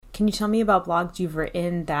can you tell me about blogs you've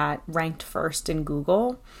written that ranked first in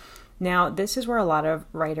Google? Now, this is where a lot of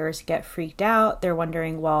writers get freaked out. They're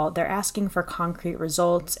wondering, well, they're asking for concrete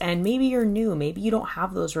results, and maybe you're new, maybe you don't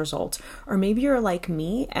have those results, or maybe you're like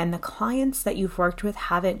me and the clients that you've worked with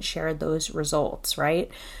haven't shared those results,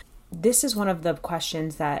 right? This is one of the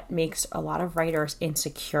questions that makes a lot of writers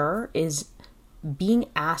insecure, is being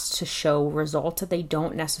asked to show results that they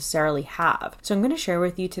don't necessarily have. So I'm going to share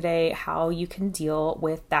with you today how you can deal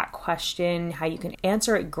with that question, how you can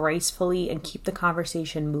answer it gracefully and keep the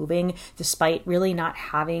conversation moving despite really not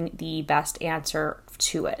having the best answer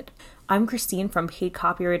to it. I'm Christine from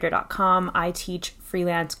paidcopywriter.com. I teach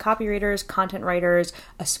freelance copywriters, content writers,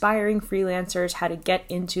 aspiring freelancers how to get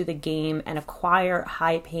into the game and acquire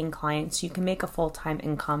high-paying clients so you can make a full-time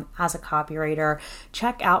income as a copywriter.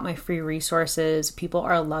 Check out my free resources. People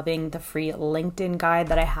are loving the free LinkedIn guide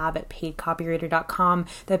that I have at paidcopywriter.com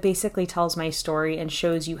that basically tells my story and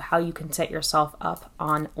shows you how you can set yourself up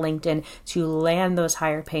on LinkedIn to land those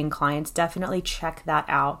higher-paying clients. Definitely check that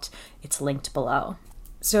out. It's linked below.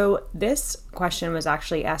 So this question was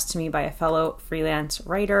actually asked to me by a fellow freelance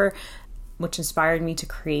writer, which inspired me to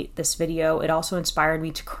create this video. It also inspired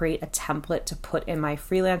me to create a template to put in my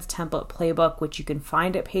freelance template playbook, which you can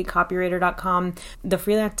find at paidcopywriter.com. The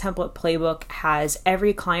freelance template playbook has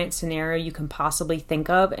every client scenario you can possibly think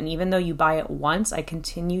of. And even though you buy it once, I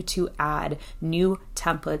continue to add new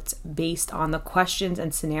templates based on the questions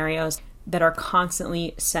and scenarios that are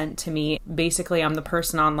constantly sent to me. Basically, I'm the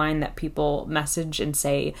person online that people message and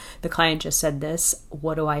say, the client just said this,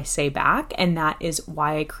 what do I say back? And that is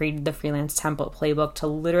why I created the freelance template playbook, to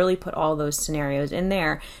literally put all those scenarios in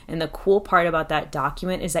there. And the cool part about that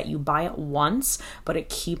document is that you buy it once, but it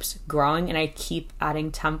keeps growing, and I keep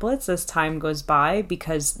adding templates as time goes by,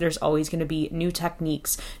 because there's always going to be new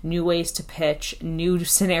techniques, new ways to pitch, new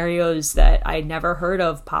scenarios that I never heard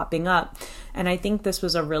of popping up. And I think this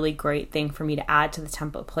was a really great thing for me to add to the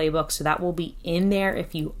template playbook. So that will be in there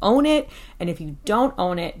if you own it. And if you don't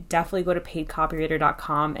own it, definitely go to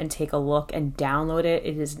paidcopywriter.com and take a look and download it.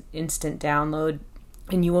 It is an instant download.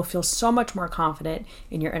 And you will feel so much more confident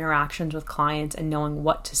in your interactions with clients and knowing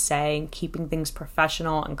what to say and keeping things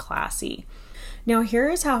professional and classy. Now, here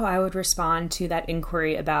is how I would respond to that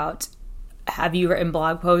inquiry about, have you written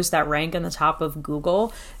blog posts that rank on the top of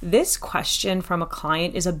Google? This question from a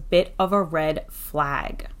client is a bit of a red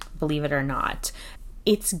flag, believe it or not.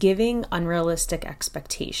 It's giving unrealistic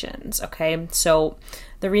expectations, okay? So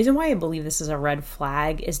the reason why I believe this is a red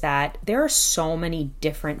flag is that there are so many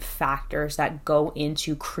different factors that go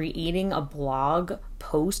into creating a blog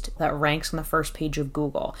post that ranks on the first page of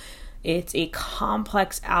Google. It's a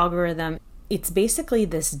complex algorithm. It's basically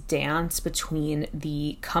this dance between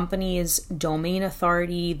the company's domain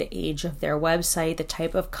authority, the age of their website, the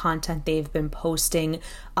type of content they've been posting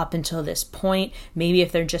up until this point. Maybe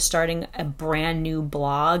if they're just starting a brand new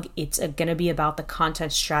blog, it's going to be about the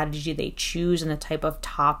content strategy they choose and the type of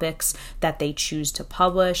topics that they choose to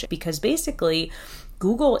publish, because basically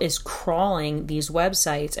Google is crawling these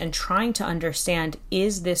websites and trying to understand,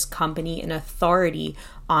 is this company an authority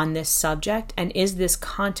on this subject? And is this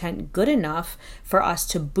content good enough for us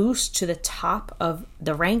to boost to the top of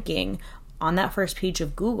the ranking on that first page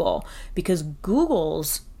of Google? Because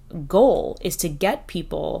Google's goal is to get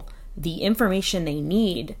people the information they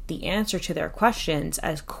need, the answer to their questions,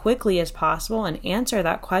 as quickly as possible, and answer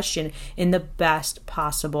that question in the best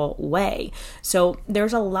possible way. So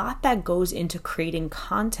there's a lot that goes into creating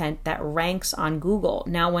content that ranks on Google.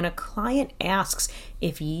 Now, when a client asks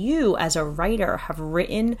if you as a writer have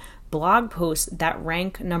written blog posts that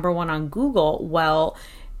rank number one on Google, well,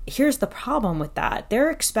 here's the problem with that. They're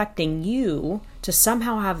expecting you to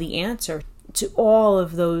somehow have the answer to all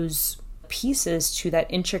of those pieces to that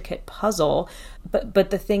intricate puzzle.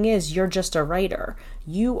 But the thing is, you're just a writer.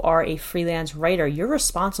 You are a freelance writer. You're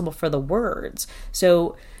responsible for the words.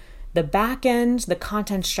 So the back end, the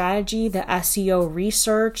content strategy, the SEO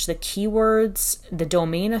research, the keywords, the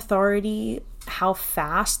domain authority, how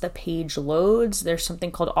fast the page loads. There's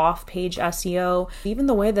something called off-page SEO. Even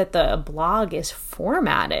the way that the blog is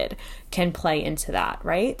formatted can play into that,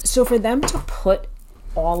 right? So for them to put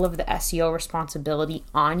all of the SEO responsibility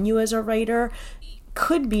on you as a writer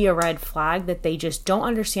could be a red flag, that they just don't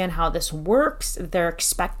understand how this works. They're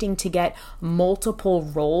expecting to get multiple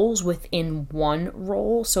roles within one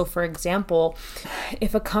role. So for example,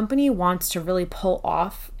 if a company wants to really pull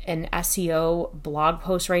off an SEO blog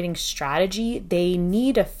post writing strategy, they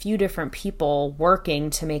need a few different people working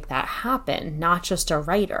to make that happen, not just a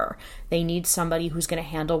writer. They need somebody who's going to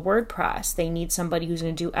handle WordPress. They need somebody who's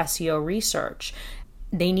going to do SEO research.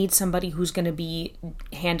 They need somebody who's going to be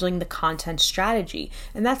handling the content strategy.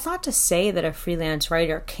 And that's not to say that a freelance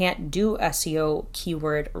writer can't do SEO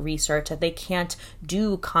keyword research, that they can't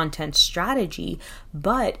do content strategy.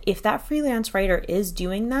 But if that freelance writer is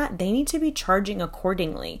doing that, they need to be charging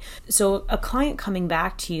accordingly. So a client coming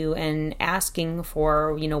back to you and asking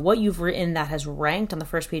for, what you've written that has ranked on the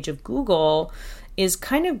first page of Google is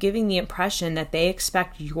kind of giving the impression that they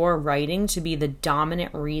expect your writing to be the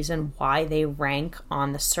dominant reason why they rank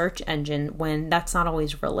on the search engine, when that's not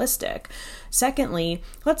always realistic. Secondly,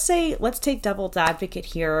 let's take devil's advocate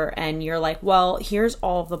here, and you're like, well, here's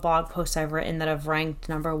all of the blog posts I've written that have ranked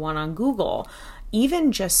number 1 on Google.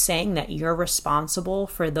 Even just saying that you're responsible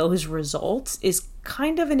for those results is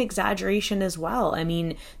kind of an exaggeration as well. I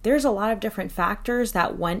mean, there's a lot of different factors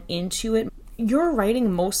that went into it. Your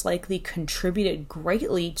writing most likely contributed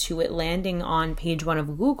greatly to it landing on page 1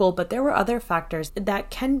 of Google, but there were other factors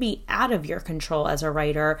that can be out of your control as a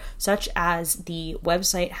writer, such as the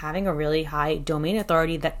website having a really high domain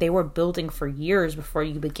authority that they were building for years before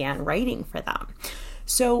you began writing for them.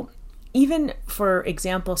 So even, for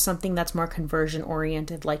example, something that's more conversion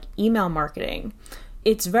oriented like email marketing,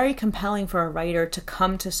 it's very compelling for a writer to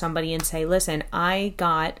come to somebody and say, listen, I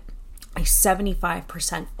got a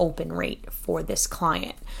 75% open rate for this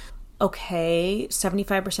client. Okay,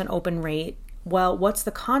 75% open rate. Well, what's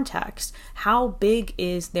the context? How big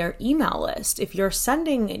is their email list? If you're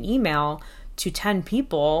sending an email to 10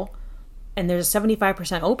 people and there's a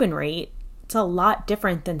 75% open rate, it's a lot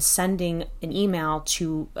different than sending an email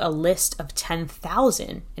to a list of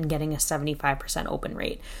 10,000 and getting a 75% open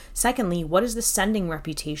rate. Secondly, what is the sending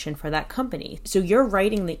reputation for that company? So you're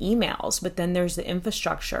writing the emails, but then there's the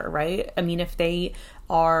infrastructure, right? I mean, if they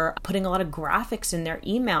are putting a lot of graphics in their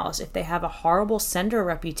emails, if they have a horrible sender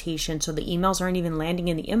reputation, so the emails aren't even landing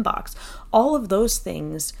in the inbox, all of those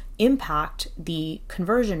things impact the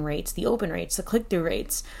conversion rates, the open rates, the click-through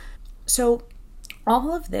rates. So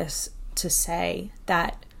all of this to say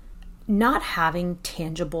that not having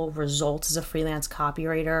tangible results as a freelance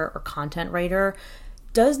copywriter or content writer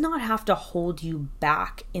does not have to hold you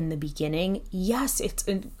back in the beginning. Yes, it's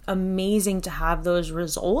amazing to have those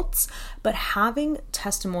results, but having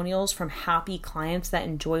testimonials from happy clients that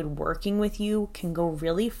enjoyed working with you can go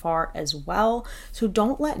really far as well. So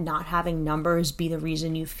don't let not having numbers be the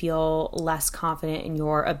reason you feel less confident in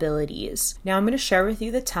your abilities. Now I'm going to share with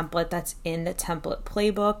you the template that's in the template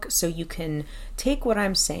playbook so you can take what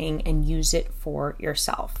I'm saying and use it for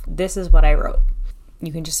yourself. This is what I wrote.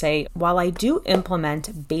 You can just say, while I do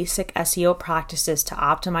implement basic SEO practices to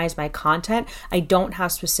optimize my content, I don't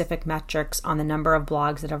have specific metrics on the number of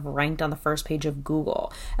blogs that have ranked on the first page of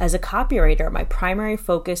Google. As a copywriter, my primary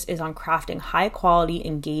focus is on crafting high quality,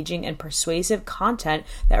 engaging, and persuasive content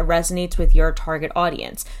that resonates with your target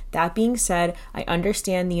audience. That being said, I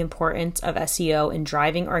understand the importance of SEO in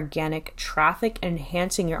driving organic traffic and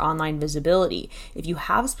enhancing your online visibility. If you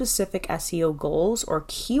have specific SEO goals or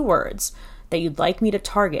keywords that you'd like me to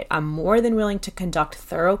target, I'm more than willing to conduct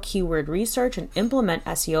thorough keyword research and implement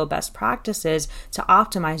SEO best practices to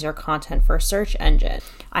optimize your content for a search engine.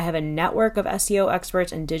 I have a network of SEO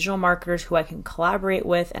experts and digital marketers who I can collaborate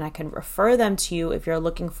with, and I can refer them to you if you're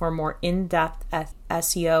looking for more in-depth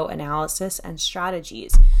SEO analysis and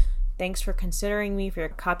strategies. Thanks for considering me for your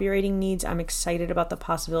copywriting needs. I'm excited about the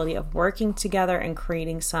possibility of working together and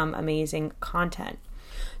creating some amazing content.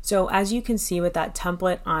 So as you can see with that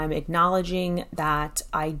template, I'm acknowledging that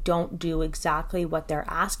I don't do exactly what they're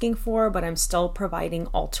asking for, but I'm still providing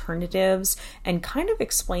alternatives and kind of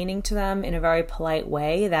explaining to them in a very polite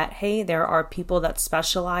way that, hey, there are people that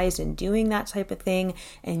specialize in doing that type of thing,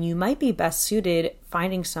 and you might be best suited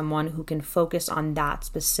finding someone who can focus on that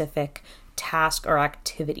specific task or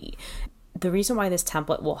activity. The reason why this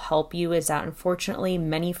template will help you is that unfortunately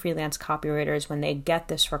many freelance copywriters, when they get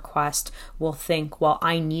this request, will think, well,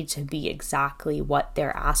 I need to be exactly what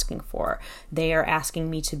they're asking for. They are asking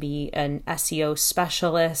me to be an SEO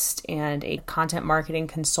specialist and a content marketing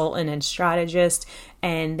consultant and strategist,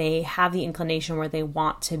 and they have the inclination where they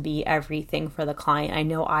want to be everything for the client. I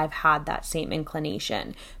know I've had that same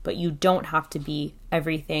inclination, but you don't have to be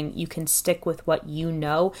everything. You can stick with what you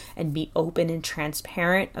know and be open and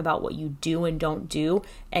transparent about what you do and don't do,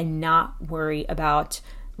 and not worry about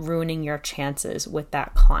ruining your chances with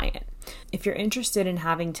that client. If you're interested in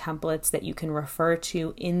having templates that you can refer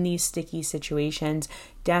to in these sticky situations,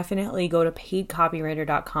 definitely go to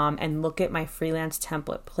paidcopywriter.com and look at my freelance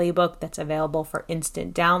template playbook that's available for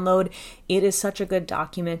instant download. It is such a good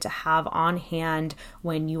document to have on hand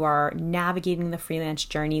when you are navigating the freelance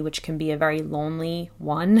journey, which can be a very lonely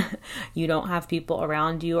one. You don't have people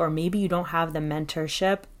around you, or maybe you don't have the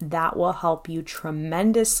mentorship. That will help you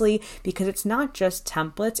tremendously because it's not just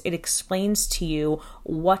templates. It explains to you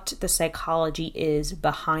what the psychology is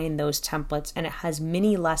behind those templates, and it has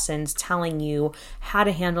mini lessons telling you how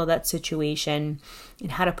to handle that situation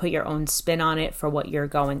and how to put your own spin on it for what you're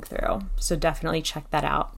going through. So definitely check that out.